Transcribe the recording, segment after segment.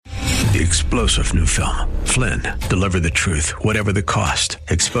The explosive new film, Flynn, deliver the truth, whatever the cost,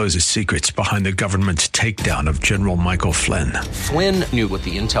 exposes secrets behind the government's takedown of General Michael Flynn. Flynn knew what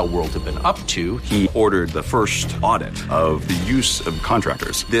the intel world had been up to. He ordered the first audit of the use of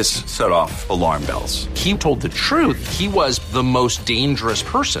contractors. This set off alarm bells. He told the truth. He was the most dangerous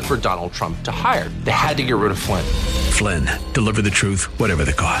person for Donald Trump to hire. They had to get rid of Flynn. Flynn, deliver the truth, whatever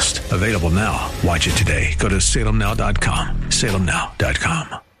the cost. Available now. Watch it today. Go to salemnow.com.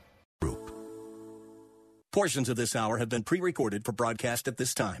 salemnow.com. Portions of this hour have been pre-recorded for broadcast at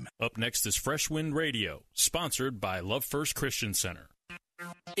this time. Up next is Fresh Wind Radio, sponsored by Love First Christian Center.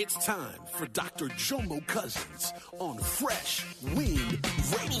 It's time for Dr. Jomo Cousins on Fresh Wind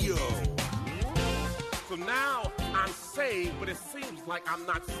Radio. So now I'm saved, but it seems like I'm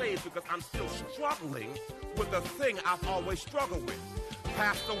not saved because I'm still struggling with the thing I've always struggled with.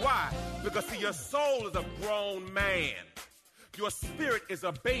 Pastor, why? Because, see, your soul is a grown man. Your spirit is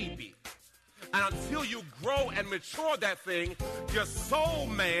a baby. And until you grow and mature that thing, your soul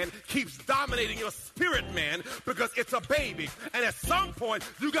man keeps dominating your spirit man because it's a baby. And at some point,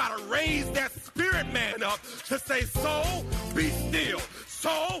 you got to raise that spirit man up to say, soul, be still.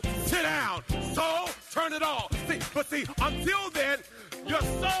 Soul, sit down. Soul, turn it off. See, until then, your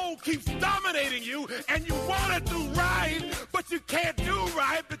soul keeps dominating you and you want to do right, but you can't do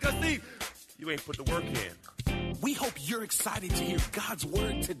right because, see, you ain't put the work in. We hope you're excited to hear God's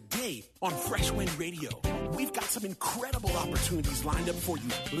word today on Fresh Wind Radio. We've got some incredible opportunities lined up for you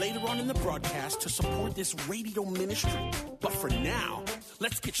later on in the broadcast to support this radio ministry. But for now,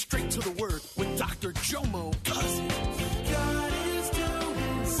 let's get straight to the word with Dr. Jomo Cousins. God is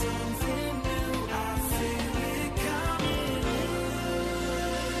doing something new. I feel it coming.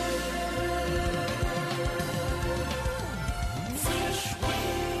 Fresh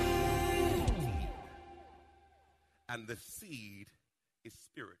Wind. And the seed is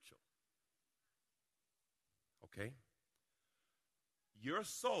spiritual. Okay? Your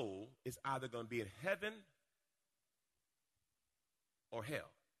soul is either going to be in heaven or hell.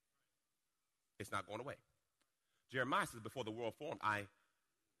 It's not going away. Jeremiah says, before the world formed,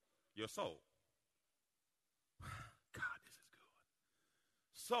 your soul. God, this is good.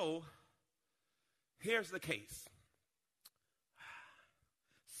 So, here's the case.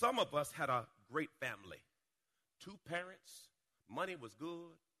 Some of us had a great family. 2 parents, money was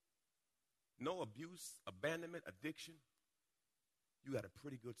good, no abuse, abandonment, addiction. You had a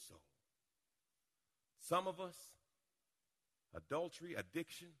pretty good soul. Some of us, adultery,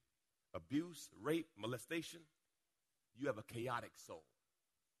 addiction, abuse, rape, molestation, you have a chaotic soul.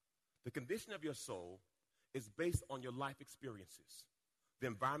 The condition of your soul is based on your life experiences, the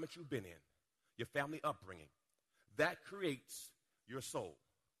environment you've been in, your family upbringing. That creates your soul.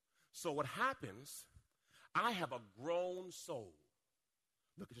 So what happens, I have a grown soul.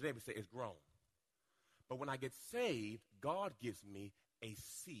 Look at your neighbor and say, it's grown. But when I get saved, God gives me a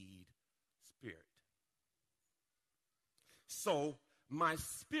seed spirit. So my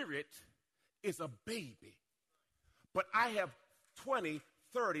spirit is a baby. But I have 20,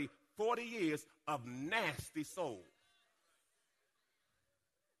 30, 40 years of nasty soul.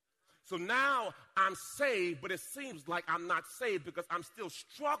 So now I'm saved, but it seems like I'm not saved because I'm still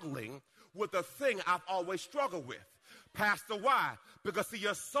struggling with the thing I've always struggled with. Pastor, why? Because, see,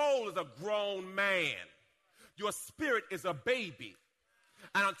 your soul is a grown man. Your spirit is a baby.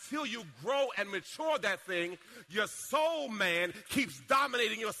 And until you grow and mature that thing, your soul man keeps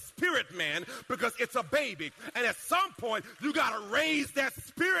dominating your spirit man because it's a baby. And at some point, you got to raise that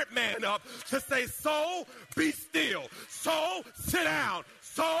spirit man up to say, soul, be still. Soul, sit down.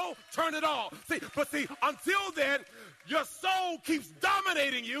 Soul, turn it off. But until then, your soul keeps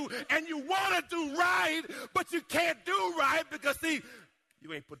dominating you and you want to do right, but you can't do right because,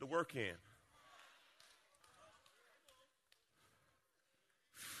 you ain't put the work in.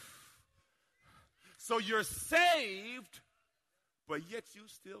 So you're saved, but yet you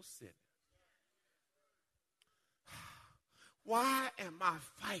still sin. Why am I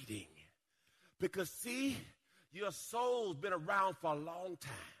fighting? Because, your soul's been around for a long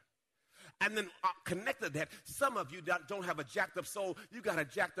time. And then connected to that, some of you don't have a jacked up soul. You got a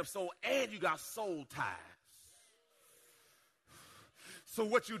jacked up soul and you got soul ties. So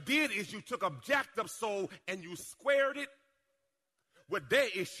what you did is you took a jacked up soul and you squared it with their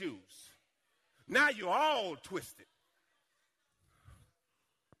issues. Now you're all twisted.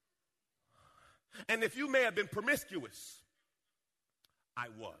 And if you may have been promiscuous, I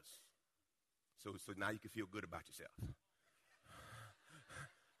was. So now you can feel good about yourself.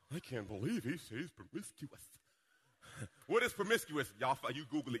 I can't believe he says promiscuous. What is promiscuous? Y'all, you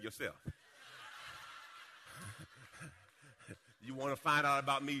Google it yourself. You want to find out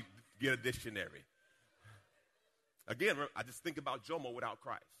about me Get a dictionary. Again, I just think about Jomo without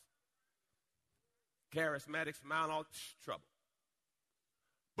Christ. Charismatic, smile, all trouble.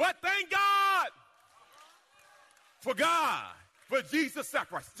 But thank God for Jesus'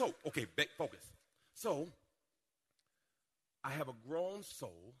 sacrifice. So, okay, focus. So, I have a grown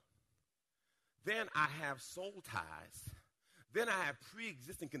soul. Then I have soul ties. Then I have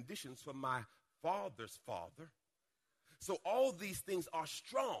pre-existing conditions from my father's father. So all these things are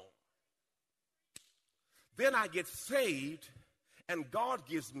strong. Then I get saved, and God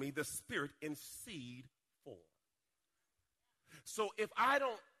gives me the Spirit in seed form. So if I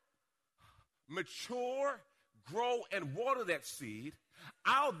don't mature, grow, and water that seed,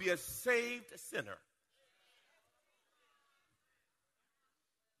 I'll be a saved sinner.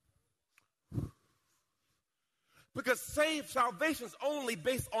 Because saved salvation is only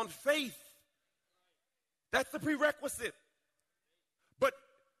based on faith. That's the prerequisite. But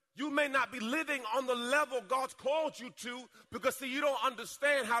you may not be living on the level God's called you to because, see, you don't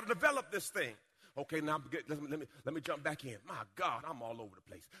understand how to develop this thing. Okay, now let me jump back in. My God, I'm all over the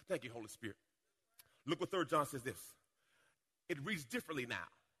place. Thank you, Holy Spirit. Look what 3 John says this. It reads differently now.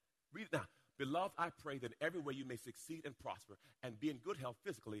 Read it now. Beloved, I pray that every way you may succeed and prosper and be in good health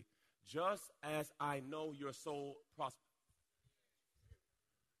physically, just as I know your soul prospers.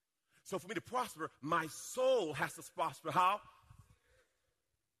 So for me to prosper, my soul has to prosper. How?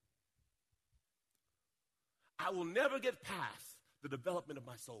 I will never get past the development of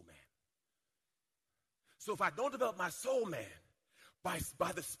my soul man. So if I don't develop my soul man by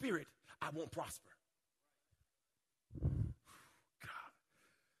the Spirit, I won't prosper. God.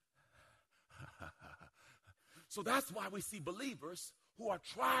 So that's why we see believers who are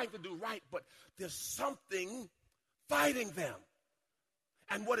trying to do right, but there's something fighting them.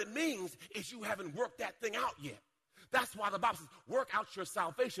 And what it means is you haven't worked that thing out yet. That's why the Bible says, work out your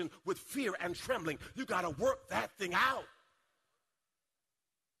salvation with fear and trembling. You got to work that thing out.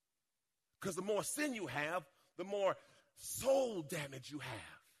 Because the more sin you have, the more soul damage you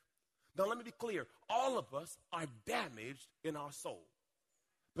have. Now, let me be clear. All of us are damaged in our soul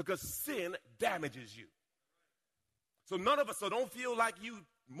because sin damages you. So none of us, so don't feel like you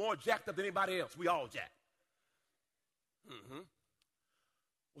more jacked up than anybody else. We all jacked.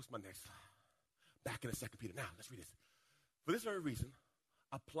 What's my next? Back in the 2 Peter. Now, let's read this. For this very reason,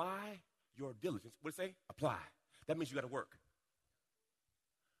 apply your diligence. What does it say? Apply. That means you got to work.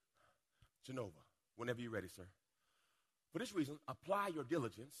 Genova, whenever you're ready, sir. For this reason, apply your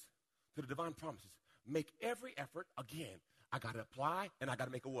diligence to the divine promises. Make every effort. Again, I got to apply and I got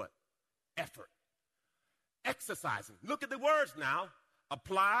to make a what? Effort. Exercising. Look at the words now.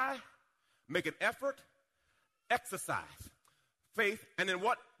 Apply, make an effort, exercise. Faith, and then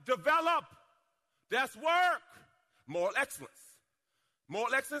what? Develop. That's work. Moral excellence.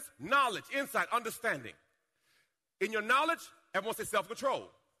 Moral excellence, knowledge, insight, understanding. In your knowledge, everyone says self-control.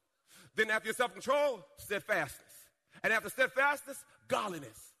 Then after your self-control, steadfastness. And after steadfastness,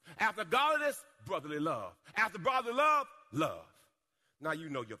 godliness. After godliness, brotherly love. After brotherly love, love. Now you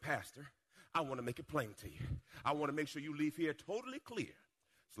know your pastor. I want to make it plain to you. I want to make sure you leave here totally clear.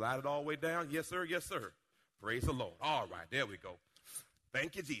 Slide it all the way down. Yes, sir. Yes, sir. Praise the Lord. All right, there we go.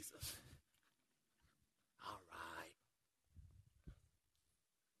 Thank you, Jesus. All right.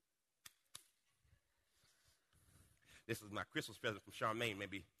 This was my Christmas present from Charmaine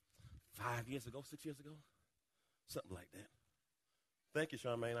maybe 5 years ago, 6 years ago, something like that. Thank you,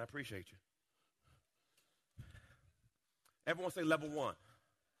 Charmaine. I appreciate you. Everyone say level 1.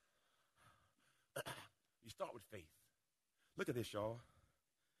 You start with faith. Look at this, y'all.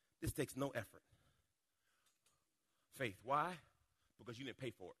 This takes no effort. Faith. Why? Because you didn't pay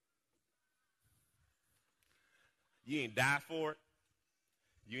for it. You ain't die for it.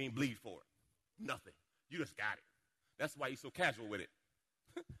 You ain't bleed for it. Nothing. You just got it. That's why you're so casual with it.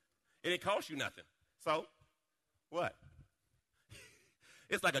 It didn't cost you nothing. So, what?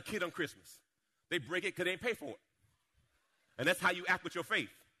 It's like a kid on Christmas. They break it because they didn't pay for it. And that's how you act with your faith.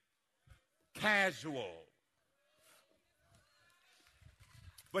 Casual.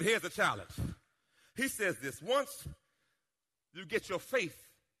 But here's the challenge. He says this, once you get your faith,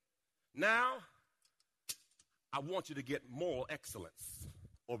 now I want you to get moral excellence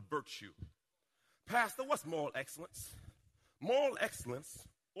or virtue. Pastor, what's moral excellence? Moral excellence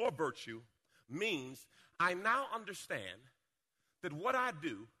or virtue means I now understand that what I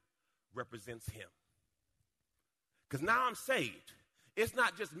do represents him. Because now I'm saved. It's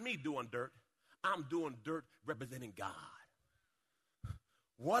not just me doing dirt. I'm doing dirt representing God.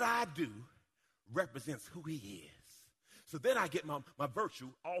 What I do represents who he is. So then I get my virtue.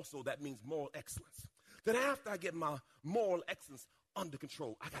 Also, that means moral excellence. Then after I get my moral excellence, under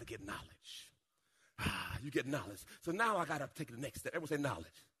control. I got to get knowledge. You get knowledge. So now I got to take the next step. Everyone say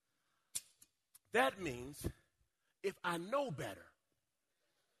knowledge. That means if I know better.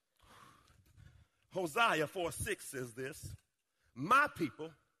 Hosea 4:6 says this. My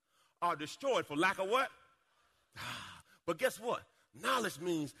people are destroyed for lack of what? But guess what? Knowledge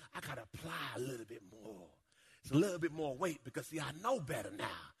means I got to apply a little bit more. It's a little bit more weight because, see, I know better now.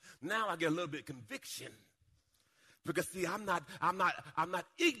 Now I get a little bit of conviction because, see, I'm not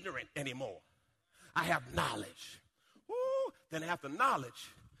ignorant anymore. I have knowledge. Woo. Then after knowledge,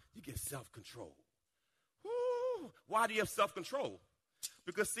 you get self-control. Woo. Why do you have self-control?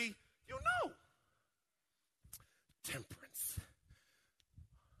 Because, see, you know. Temperance.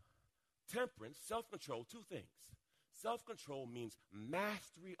 Temperance, self-control, two things. Self-control means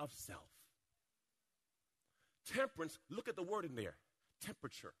mastery of self. Temperance, look at the word in there,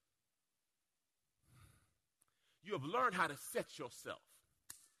 temperature. You have learned how to set yourself.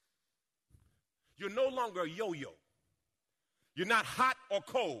 You're no longer a yo-yo. You're not hot or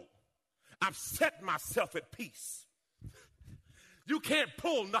cold. I've set myself at peace. You can't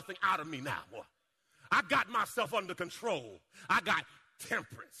pull nothing out of me now, boy. I got myself under control. I got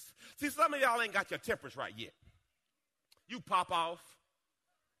temperance. See, some of y'all ain't got your temperance right yet. You pop off.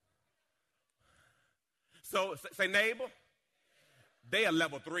 So, say neighbor, they are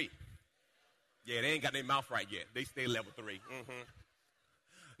level 3. Yeah, they ain't got their mouth right yet. They stay level 3.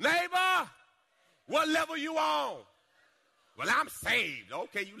 Neighbor, what level you on? Well, I'm saved.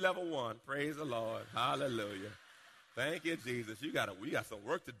 Okay, you level 1. Praise the Lord. Hallelujah. Thank you, Jesus. We got some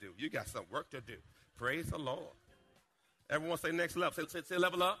work to do. You got some work to do. Praise the Lord. Everyone say next level. Say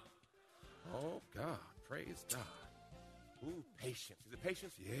level up. Oh, God. Praise God. Ooh, patience. Is it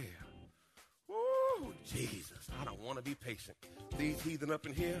patience? Yeah. Ooh, Jesus. I don't want to be patient. These heathen up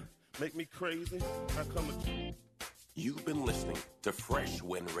in here make me crazy. I come to... You've been listening to Fresh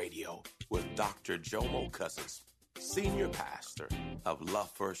Wind Radio with Dr. Jomo Cousins, Senior Pastor of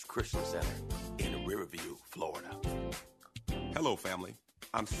Love First Christian Center in Riverview, Florida. Hello, family.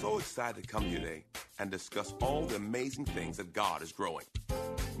 I'm so excited to come here today and discuss all the amazing things that God is growing.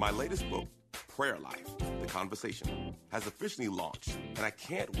 My latest book, Prayer Life, The Conversation, has officially launched, and I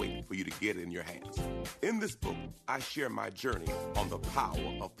can't wait for you to get it in your hands. In this book, I share my journey on the power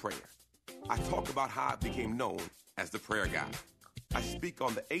of prayer. I talk about how I became known as the prayer guy. I speak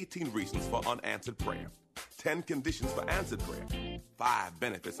on the 18 reasons for unanswered prayer, 10 conditions for answered prayer, 5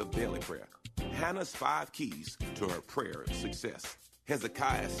 benefits of daily prayer, Hannah's 5 keys to her prayer success,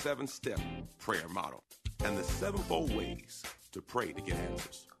 Hezekiah's 7-step prayer model, and the 7-fold ways to pray to get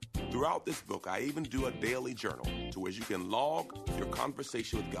answers. Throughout this book, I even do a daily journal to where you can log your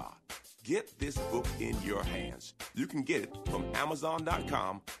conversation with God. Get this book in your hands. You can get it from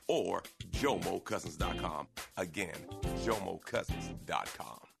Amazon.com or JomoCousins.com. Again,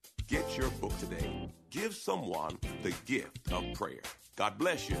 JomoCousins.com. Get your book today. Give someone the gift of prayer. God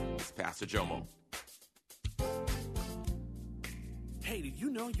bless you. It's Pastor Jomo. Hey, did you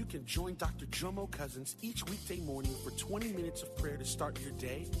know you can join Dr. Jomo Cousins each weekday morning for 20 minutes of prayer to start your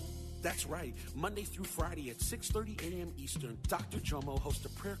day? That's right. Monday through Friday at 6:30 a.m. Eastern, Dr. Jomo hosts a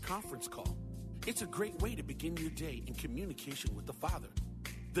prayer conference call. It's a great way to begin your day in communication with the Father.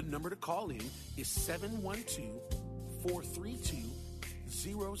 The number to call in is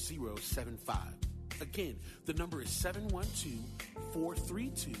 712-432-0075. Again, the number is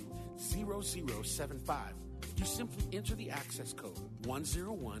 712-432-0075. You simply enter the access code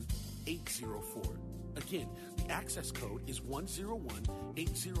 101804. Again, the access code is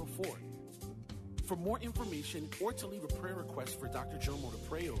 101804. For more information or to leave a prayer request for Dr. Jomo to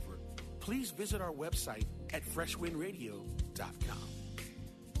pray over, please visit our website at freshwindradio.com.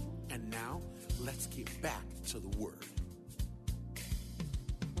 And now, let's get back to the Word.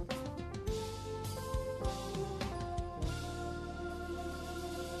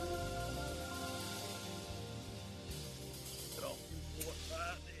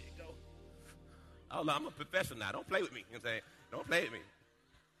 Oh, no, I'm a professional now. Don't play with me. You know what I'm saying? Don't play with me.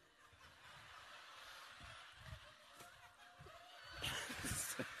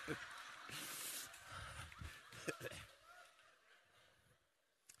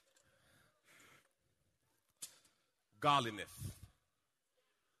 Godliness.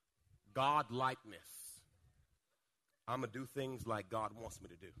 God-likeness. I'm going to do things like God wants me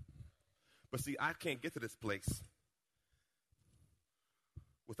to do. But see, I can't get to this place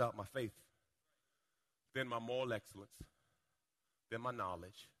without my faith. Then my moral excellence, then my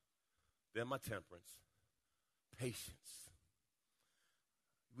knowledge, then my temperance, patience.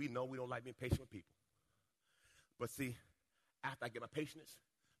 We know we don't like being patient with people. But see, after I get my patience,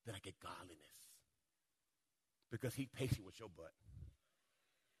 then I get godliness. Because he's patient with your butt.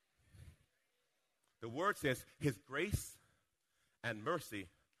 The word says his grace and mercy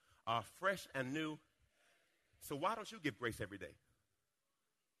are fresh and new. So why don't you give grace every day?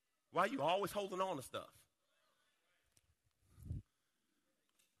 Why are you always holding on to stuff?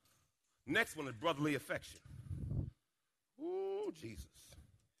 Next one is brotherly affection. Ooh, Jesus.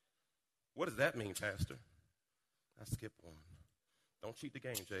 What does that mean, Pastor? I skip one. Don't cheat the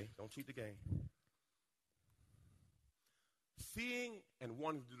game, Jay. Don't cheat the game. Seeing and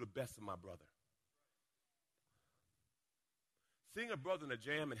wanting to do the best of my brother. Seeing a brother in a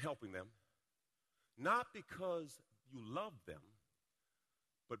jam and helping them, not because you love them,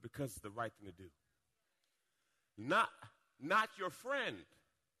 but because it's the right thing to do. Not your friend,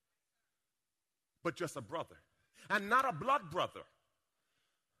 but just a brother. And not a blood brother,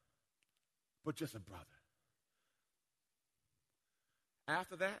 but just a brother.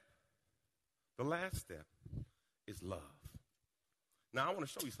 After that, the last step is love. Now, I want to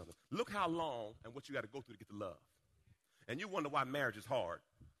show you something. Look how long and what you got to go through to get to love. And you wonder why marriage is hard.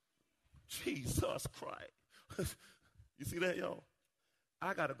 Jesus Christ. You see that, y'all?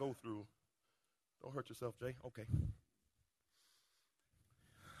 I got to go through. Don't hurt yourself, Jay. Okay.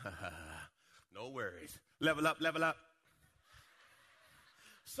 No worries. Level up, level up.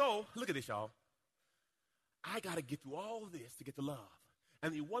 So, look at this, y'all. I got to get through all of this to get to love.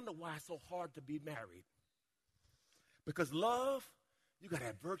 And you wonder why it's so hard to be married. Because love, you got to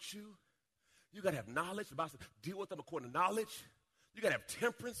have virtue. You got to have knowledge. The Bible says, deal with them according to knowledge. You got to have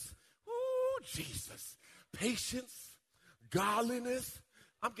temperance. Ooh, Jesus. Patience. Godliness.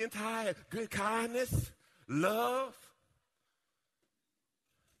 I'm getting tired. Good kindness. Love.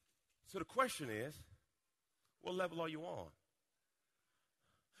 So the question is, what level are you on?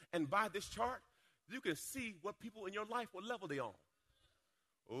 And by this chart, you can see what people in your life, what level they on.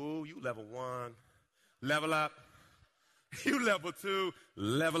 Oh, you level 1, level up. You level 2,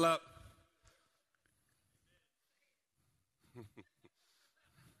 level up.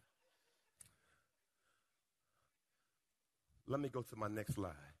 Let me go to my next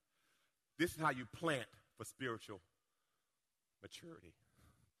slide. This is how you plant for spiritual maturity.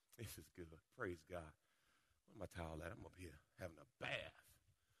 This is good. Praise God. Where my towel at? I'm up here having a bath.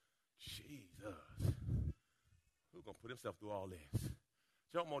 Jesus. Who's going to put himself through all this?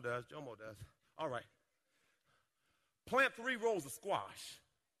 Jomo does. All right. Plant 3 rows of squash.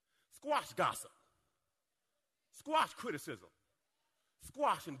 Squash gossip. Squash criticism.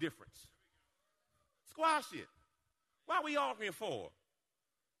 Squash indifference. Squash it. Why are we arguing for?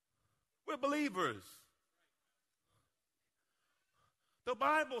 We're believers. The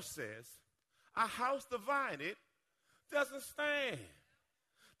Bible says a house divided doesn't stand.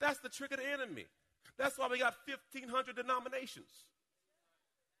 That's the trick of the enemy. That's why we got 1,500 denominations.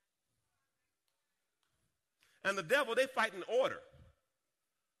 And the devil, they fight in order.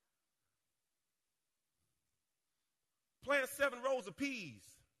 Plant 7 rows of peas.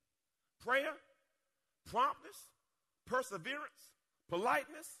 Prayer, promptness, perseverance,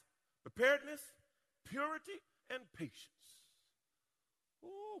 politeness, preparedness, purity, and patience.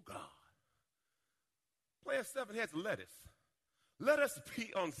 Oh, God. Plant 7 heads of lettuce. Let us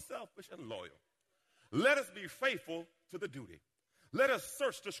be unselfish and loyal. Let us be faithful to the duty. Let us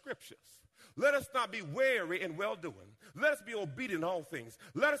search the scriptures. Let us not be weary in well-doing. Let us be obedient in all things.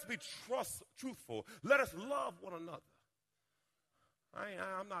 Let us be truthful. Let us love one another.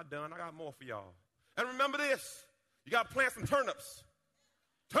 I'm not done. I got more for y'all. And remember this. You got to plant some turnips.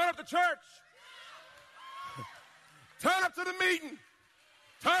 Turn up the church. Turn up to the meeting.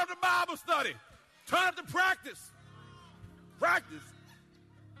 Turn up the Bible study. Turn up the practice. Practice.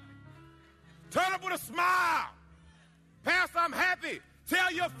 Turn up with a smile. Pastor, I'm happy.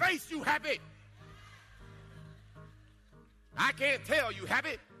 Tell your face you happy. I can't tell you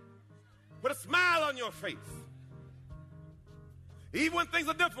happy. Put a smile on your face. Even when things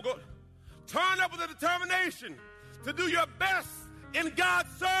are difficult, turn up with a determination to do your best in God's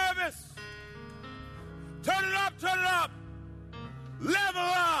service. Turn it up, turn it up. Level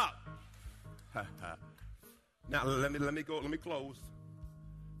up. Now, let me close.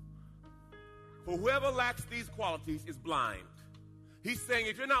 For whoever lacks these qualities is blind. He's saying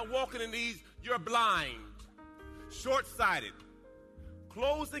if you're not walking in these, you're blind, short-sighted,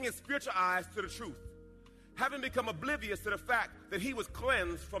 closing his spiritual eyes to the truth, having become oblivious to the fact that he was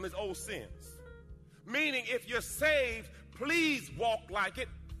cleansed from his old sins. Meaning, if you're saved, please walk like it.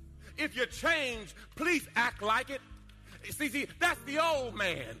 If you're changed, please act like it. See, that's the old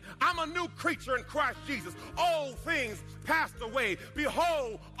man. I'm a new creature in Christ Jesus. Old things passed away.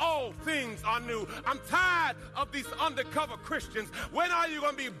 Behold, all things are new. I'm tired of these undercover Christians. When are you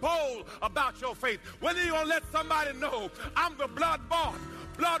going to be bold about your faith? When are you going to let somebody know I'm the blood-bought,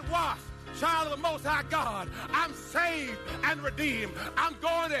 blood-washed, child of the Most High God. I'm saved and redeemed. I'm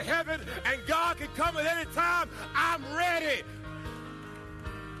going to heaven, and God can come at any time. I'm ready.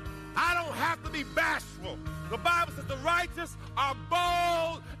 I don't have to be bashful. The Bible says the righteous are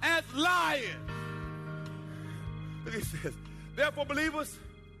bold as lions. Look, it says, therefore, believers,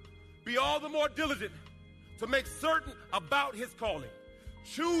 be all the more diligent to make certain about his calling,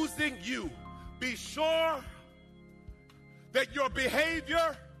 choosing you. Be sure that your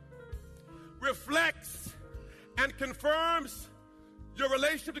behavior reflects and confirms your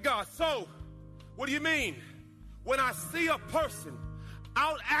relationship to God. So, what do you mean? When I see a person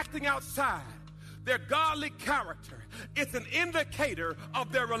out acting outside their godly character, it's an indicator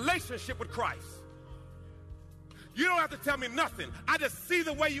of their relationship with Christ. You don't have to tell me nothing. I just see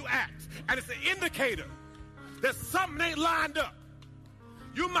the way you act, and it's an indicator that something ain't lined up.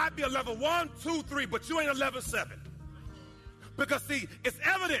 You might be a level 1, 2, 3, but you ain't a level 7. Because, see, it's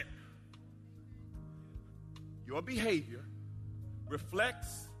evident. Your behavior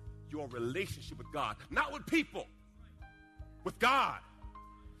reflects your relationship with God, not with people, with God.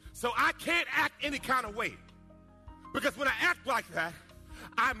 So I can't act any kind of way. Because when I act like that,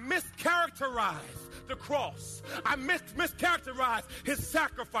 I mischaracterize the cross. I mischaracterize his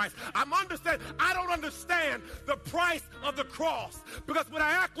sacrifice. I don't understand the price of the cross. Because when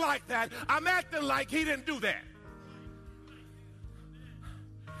I act like that, I'm acting like he didn't do that.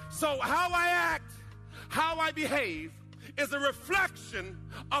 So how I act, how I behave, is a reflection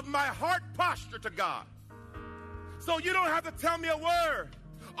of my heart posture to God. So you don't have to tell me a word.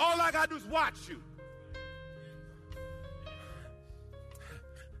 All I got to do is watch you.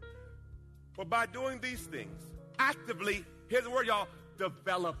 But by doing these things, actively, here's the word, y'all,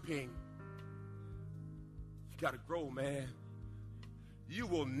 developing. You got to grow, man. You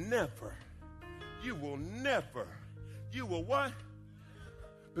will what?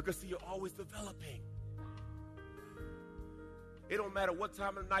 Because, see, you're always developing. It don't matter what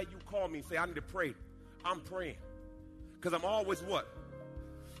time of the night you call me and say, I need to pray. I'm praying. Because I'm always what?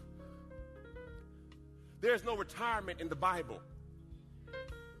 There's no retirement in the Bible.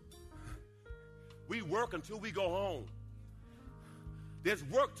 We work until we go home. There's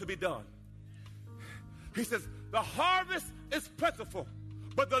work to be done. He says, the harvest is plentiful,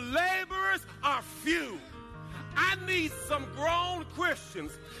 but the laborers are few. I need some grown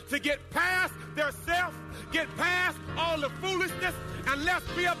Christians to get past their self, get past all the foolishness, and let's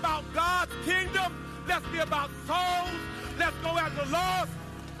be about God's kingdom. Let's be about souls. Let's go after lost.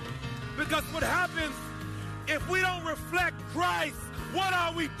 Because what happens if we don't reflect Christ, what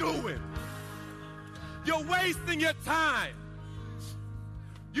are we doing? You're wasting your time.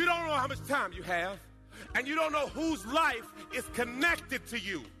 You don't know how much time you have, and you don't know whose life is connected to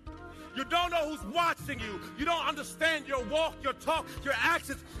you. You don't know who's watching you. You don't understand your walk, your talk, your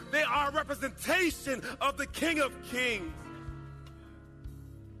actions. They are a representation of the King of Kings.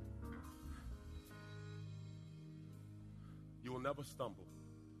 You will never stumble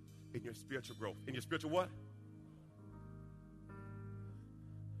in your spiritual growth. In your spiritual what?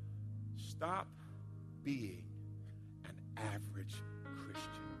 Stop being an average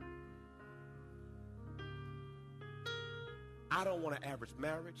Christian. I don't want an average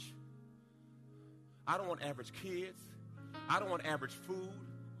marriage. I don't want average kids. I don't want average food.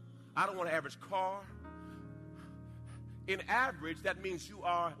 I don't want an average car. In average, that means you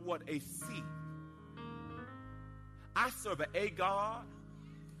are what? A C. I serve an A God.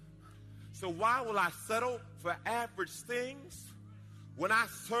 So why will I settle for average things when I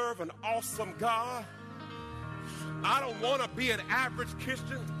serve an awesome God? I don't want to be an average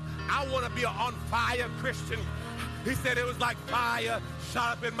Christian. I want to be an on fire Christian. He said it was like fire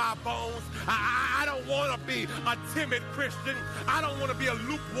shot up in my bones. I don't want to be a timid Christian. I don't want to be a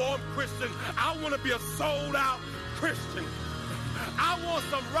lukewarm Christian. I want to be a sold out Christian. I want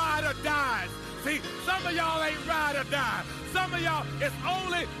some ride or dies. See, some of y'all ain't ride or die. Some of y'all, it's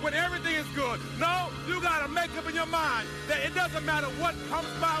only when everything is good. No, you got to make up in your mind that it doesn't matter what comes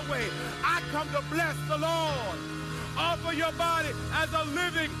my way. I come to bless the Lord. Offer your body as a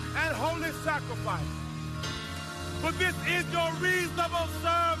living and holy sacrifice. But this is your reasonable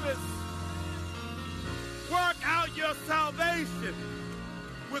service. Work out your salvation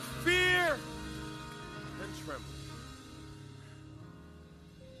with fear and trembling.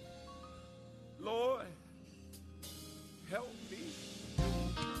 Lord, help me.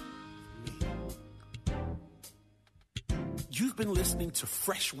 You You've been listening to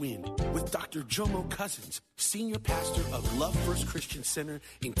Fresh Wind with Dr. Jomo Cousins, Senior Pastor of Love First Christian Center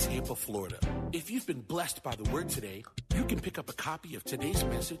in Tampa, Florida. If you've been blessed by the word today, you can pick up a copy of today's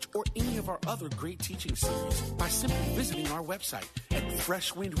message or any of our other great teaching series by simply visiting our website at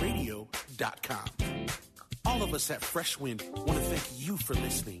freshwindradio.com. All of us at Fresh Wind want to thank you for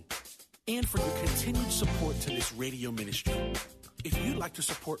listening and for your continued support to this radio ministry. If you'd like to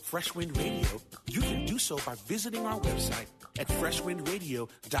support Fresh Wind Radio, you can do so by visiting our website at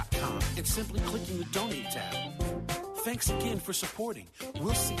freshwindradio.com and simply clicking the Donate tab. Thanks again for supporting.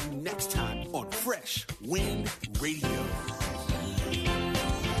 We'll see you next time on Fresh Wind Radio.